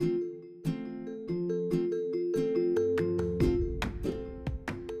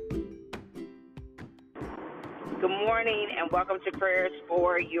morning and welcome to Prayers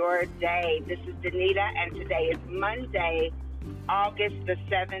for Your Day. This is Danita and today is Monday, August the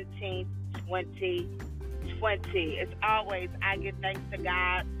 17th, 2020. As always, I give thanks to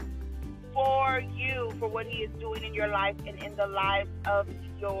God for you, for what He is doing in your life and in the lives of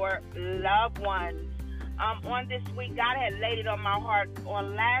your loved ones. On this week, God had laid it on my heart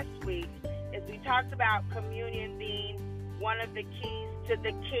on last week as we talked about communion being one of the keys to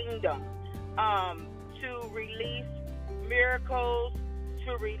the kingdom, to release miracles,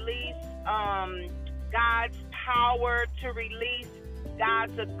 to release God's power, to release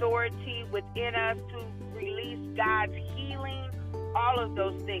God's authority within us, to release God's healing, all of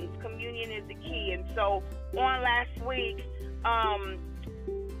those things. Communion is the key. And so on last week,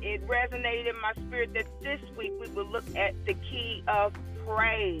 it resonated in my spirit that this week we will look at the key of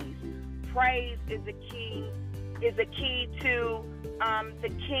praise. Praise is a key to the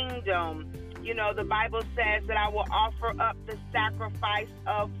kingdom. You know, the Bible says that I will offer up the sacrifice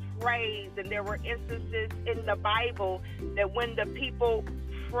of praise. And there were instances in the Bible that when the people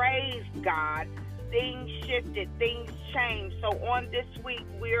praised God, things shifted, things changed. So on this week,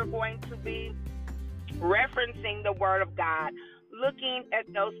 we're going to be referencing the Word of God, looking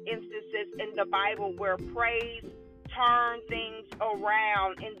at those instances in the Bible where praise turned things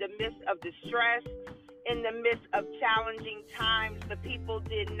around in the midst of distress, in the midst of challenging times. The people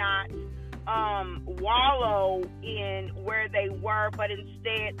did not wallow in where they were, but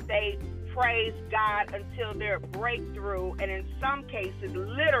instead they praised God until their breakthrough, and in some cases,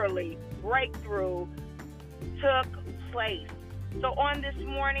 literally breakthrough took place. So on this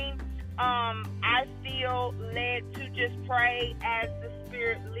morning, I feel led to just pray as the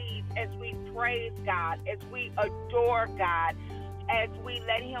Spirit leads, as we praise God, as we adore God, as we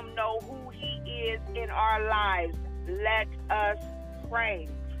let Him know who He is in our lives. Let us pray.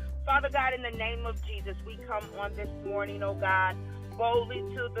 Father God, in the name of Jesus, we come on this morning, oh God, boldly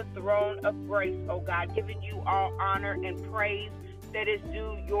to the throne of grace, oh God, giving you all honor and praise that is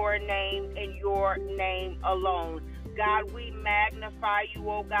due your name and your name alone. God, we magnify you,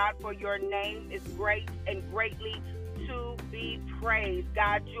 oh God, for your name is great and greatly to be praised.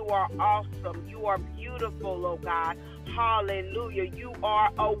 God, you are awesome. You are beautiful, oh God. Hallelujah. You are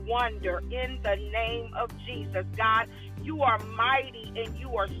a wonder in the name of Jesus. God, you are mighty and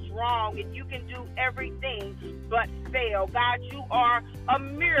you are strong and you can do everything but fail. God, you are a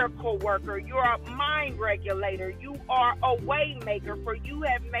miracle worker. You are a mind regulator. You are a way maker, for you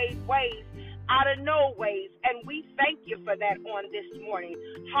have made ways out of no ways, and we thank you for that on this morning.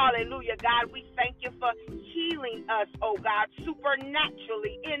 Hallelujah, God, we thank you for healing us, oh God,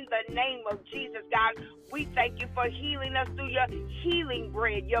 supernaturally in the name of Jesus. God, we thank you for healing us through your healing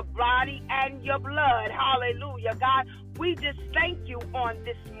bread, your body and your blood. Hallelujah, God, we just thank you on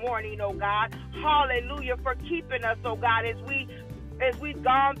this morning, oh God. Hallelujah, for keeping us, oh God, as we've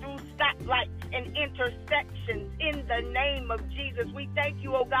gone through stoplights and intersections in the name of Jesus. We thank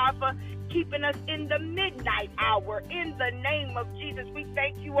you, oh God, for keeping us in the midnight hour in the name of Jesus. We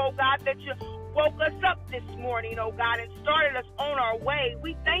thank you, oh God, that you woke us up this morning, oh God, and started us on our way.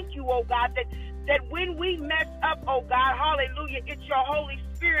 We thank you, oh God, that when we mess up, oh God, hallelujah, it's your Holy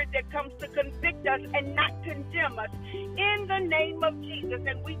Spirit that comes to convict us and not condemn us in the name of Jesus.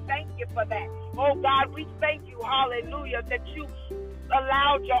 And we thank you for that. Oh God, we thank you, hallelujah, that you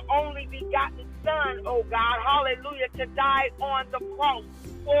allowed your only begotten Son, oh God, hallelujah, to die on the cross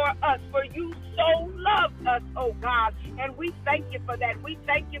for us, for you so loved us, oh God, and we thank you for that. We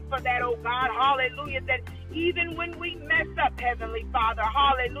thank you for that, oh God, hallelujah, that even when we mess up, Heavenly Father,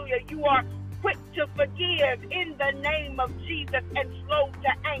 hallelujah, you are quick to forgive in the name of Jesus and slow to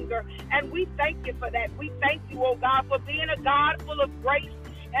anger, and we thank you for that. We thank you, oh God, for being a God full of grace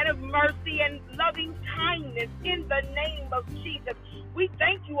and of mercy and loving kindness in the name of Jesus. We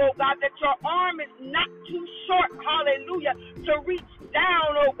thank you, oh God, that your arm is not too short, hallelujah, to reach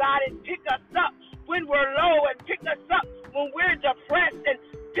down, oh God, and pick us up when we're low, and pick us up when we're depressed, and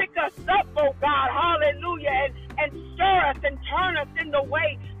pick us up, oh God, hallelujah, and stir us and turn us in the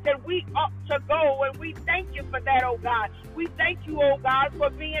way that we ought to go. And we thank you for that, oh God. We thank you, oh God, for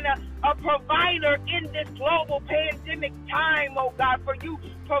being a provider in this global pandemic time, oh God, for you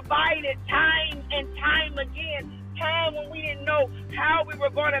provided time and time again. Time when we didn't know how we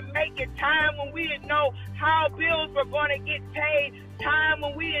were going to make it. Time when we didn't know how bills were going to get paid. Time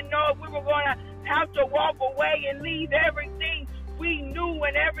when we didn't know if we were going to have to walk away and leave everything we knew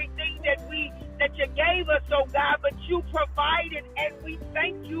and everything that you gave us, oh God, but you provided, and we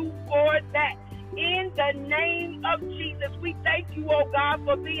thank you for that. In the name of Jesus, we thank you, oh God,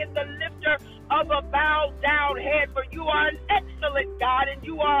 for being the lifter of a bowed down head, for you are an excellent God, and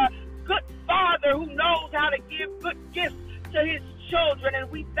you are good father who knows how to give good gifts to his children, and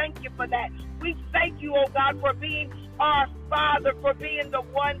we thank you for that. We thank you, oh God, for being our Father, for being the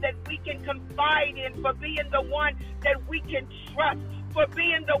one that we can confide in, for being the one that we can trust, for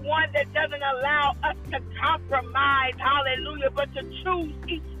being the one that doesn't allow us to compromise, hallelujah, but to choose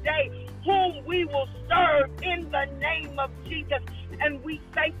each day whom we will serve in the name of Jesus. And we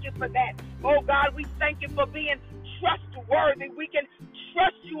thank you for that. Oh God, we thank you for being trustworthy. We can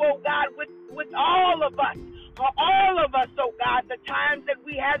trust you, oh God, with all of us. For all of us, oh God, the times that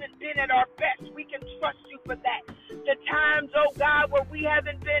we haven't been at our best, we can trust you for that. The times, oh God, where we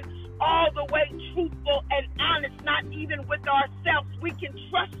haven't been all the way truthful and honest, not even with ourselves, we can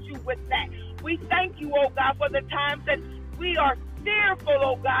trust you with that. We thank you, oh God, for the times that we are fearful,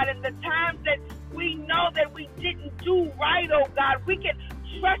 oh God, and the times that we know that we didn't do right, oh God. We can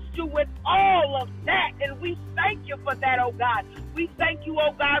trust you with all of that, and we thank you for that, oh God. We thank you,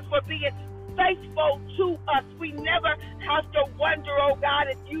 oh God, for being faithful to us. We never have to wonder, oh God,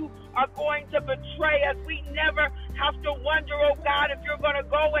 if you are going to betray us. We never have to wonder, oh God, if you're going to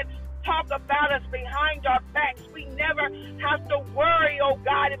go and talk about us behind our backs. We never have to worry, oh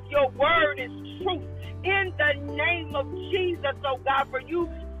God, if your word is truth. In the name of Jesus, oh God, for you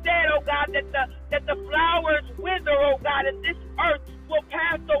said, oh God, that the flowers wither, oh God, and this earth will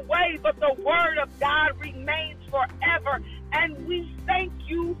pass away, but the word of God remains forever. And we thank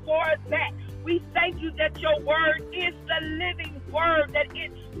you for that. We thank you that your word is the living word, that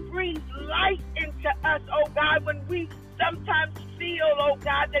it breathes life into us, oh God, when we sometimes feel, oh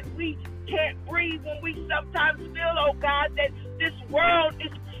God, that we can't breathe, when we sometimes feel, oh God, that this world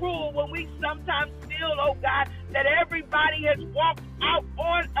is cruel, when we sometimes feel, oh God, that everybody has walked out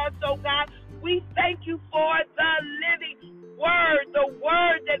on us, oh God, we thank you for the living word, the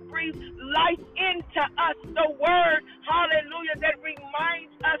word that breathes life into us, the word, hallelujah, that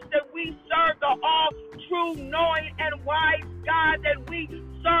reminds us that we serve the all true, knowing, and wise God, that we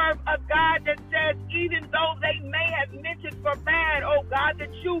serve a God that says, even though they may have meant it for bad, oh God,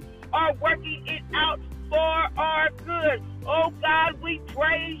 that you are working it out for our good. Oh God, we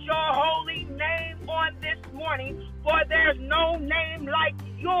praise your holy name on this morning, for there's no name like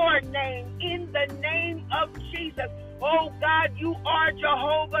your name, in the name of Jesus. Oh God, you are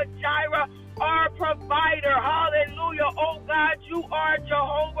Jehovah Jireh, our provider. Hallelujah. Oh God, you are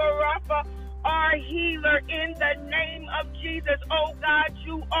Jehovah Rapha, our healer, in the name of Jesus. Oh God,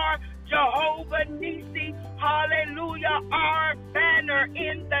 you are Jehovah Nisi. Hallelujah, our banner,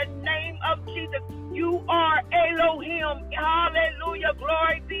 in the name of Jesus. You are Elohim. Hallelujah.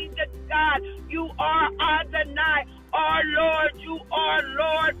 Glory be to God. You are Adonai, our Lord. You are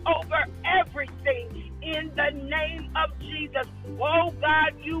Lord over everything, in the name of Jesus. Oh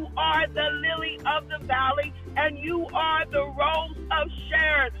God, you are the lily of the valley, and you are the rose of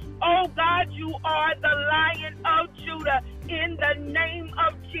Sharon. Oh God, you are the Lion of Judah, in the name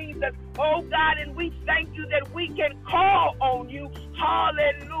of Jesus. Oh God, and we thank you that we can call on you,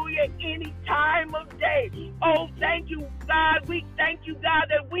 hallelujah, any time of day. Oh, thank you, God. We thank you, God,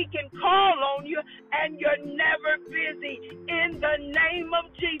 that we can call on you and you're never busy, in the name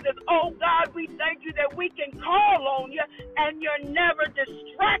of Jesus. Oh God, we thank you that we can call on you and you're never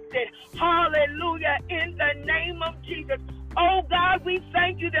distracted, hallelujah, in the name of Jesus. Oh God, we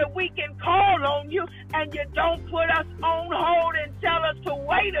thank you that we can call on you and you don't put us on hold and tell us to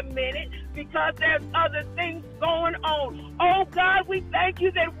wait a minute because there's other things going on. Oh God, we thank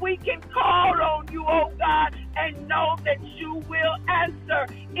you that we can call on you, oh God, and know that you will answer,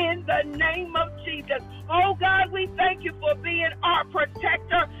 in the name of Jesus. Oh God, we thank you for being our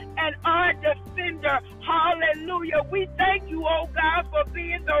protector and our defender. Hallelujah. We thank you, oh God, for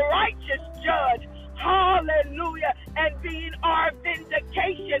being the righteous judge. Hallelujah. And being our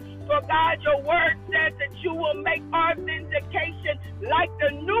vindication. For God, your word says that you will make our vindication like the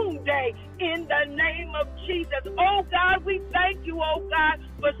noonday, in the name of Jesus. Oh God, we thank you, oh God,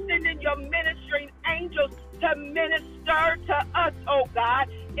 for sending your ministering angels to minister to us, oh God,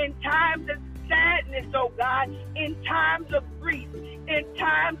 in times of sadness, oh God, in times of grief, in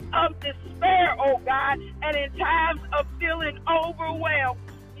times of despair, oh God, and in times of feeling overwhelmed.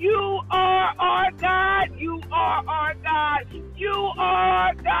 You are our God. You are our God. You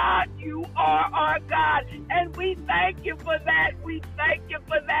are God. You are our God. And we thank you for that. We thank you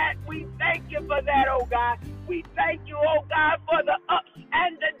for that. We thank you for that, oh God. We thank you, oh God, for the ups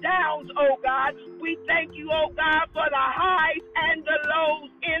and the downs, oh God. We thank you, oh God, for the highs and the lows,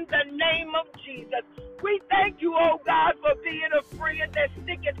 in the name of Jesus. We thank you, oh God, for being a friend that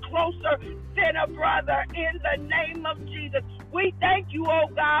sticketh closer than a brother, in the name of Jesus. We thank you, oh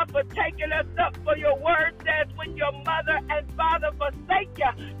God, for taking us up, for your word says when your mother and father forsake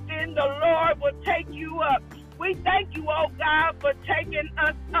you, then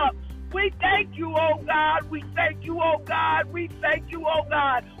you, oh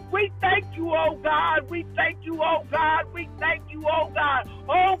God. We thank you, oh God. We thank you, oh God. We thank you, oh God.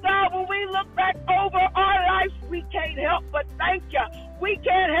 Oh God, when we look back over our lives, we can't help but thank you. We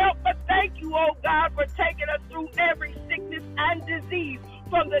can't help but thank you, oh God, for taking us through every sickness and disease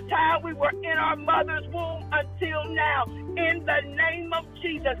from the time we were in our mother's womb until now. In the name of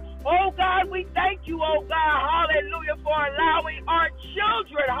Jesus. Oh God, we thank you, oh God, hallelujah, for allowing our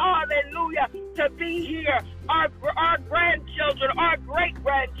children, hallelujah, to be here. Our grandchildren, our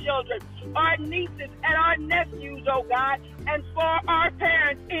great-grandchildren, our nieces and our nephews, oh God, and for our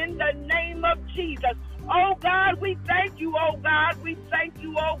parents, in the name of Jesus. Oh God, we thank you, oh God. We thank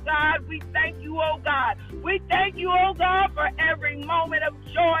you, oh God. We thank you, oh God. We thank you, oh God, for every moment of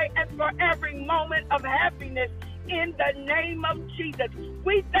joy and for every moment of happiness in the name of Jesus.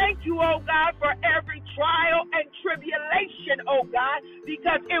 We thank you, oh God, for every trial and tribulation, oh God,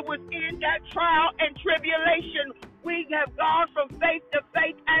 because it was in that trial and tribulation we have gone from faith to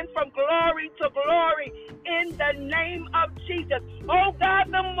faith and from glory to glory in the name of Jesus. Oh God,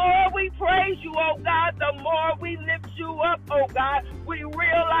 the more we praise you, oh God, the more we lift you up, oh God. We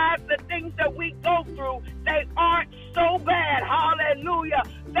realize the things that we go through, they aren't so bad. Hallelujah.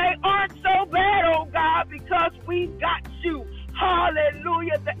 They aren't so bad, oh God, because we've got you.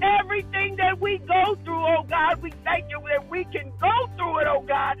 Hallelujah. Everything that we go through, oh God, we thank you that we can go through it, oh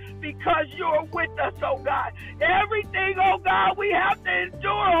God, because you're with us, oh God. Everything, oh God, we have to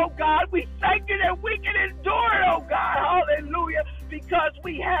endure, oh God. We thank you that we can endure it, oh God. Hallelujah. Because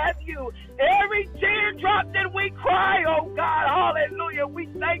we have you. Every teardrop that we cry, oh God, hallelujah. We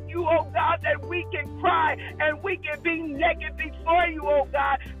thank you, oh God, that we can cry and we can be naked before you, oh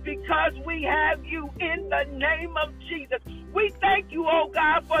God, because we have you in the name of Jesus. We thank you, oh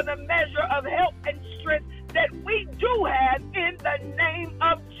God, for the measure of health and strength that we do have in the name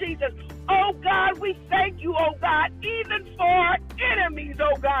of Jesus. Oh God, we thank you, oh God, even for our enemies,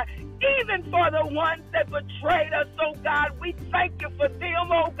 oh God, even for the ones that betrayed us, oh God. We thank you for them,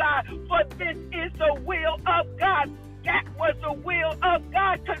 oh God, for this is the will of God. That was the will of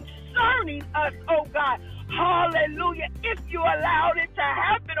God concerning us, oh God. Hallelujah. If you allowed it to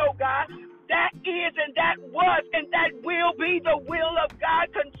happen, oh God, that is and that was and that will be the will of God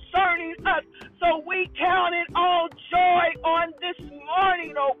concerning us. So we count it all joy on this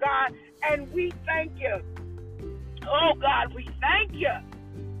morning, oh God, and we thank you. Oh God, we thank you.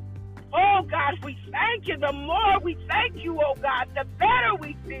 Oh God, we thank you. The more we thank you, oh God, the better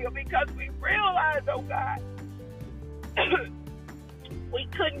we feel, because we realize, oh God, we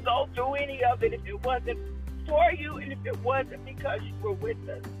couldn't go through any of it if it wasn't for you and if it wasn't because you were with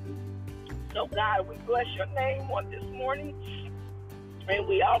us. So God, we bless your name on this morning, and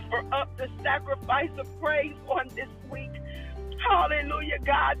we offer up the sacrifice of praise on this week. Hallelujah,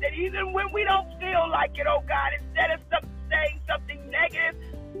 God, that even when we don't feel like it, oh God, instead of saying something negative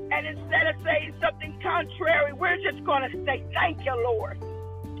and instead of saying something contrary, we're just going to say thank you, Lord.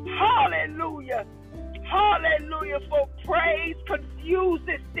 Hallelujah. Hallelujah, for praise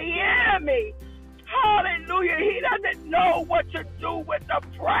confuses the enemy. Hallelujah. He doesn't know what to do with the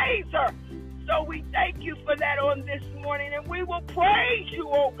praiser. So we thank you for that on this morning, and we will praise you,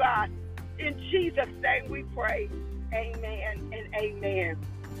 oh God. In Jesus' name we pray. Amen and amen.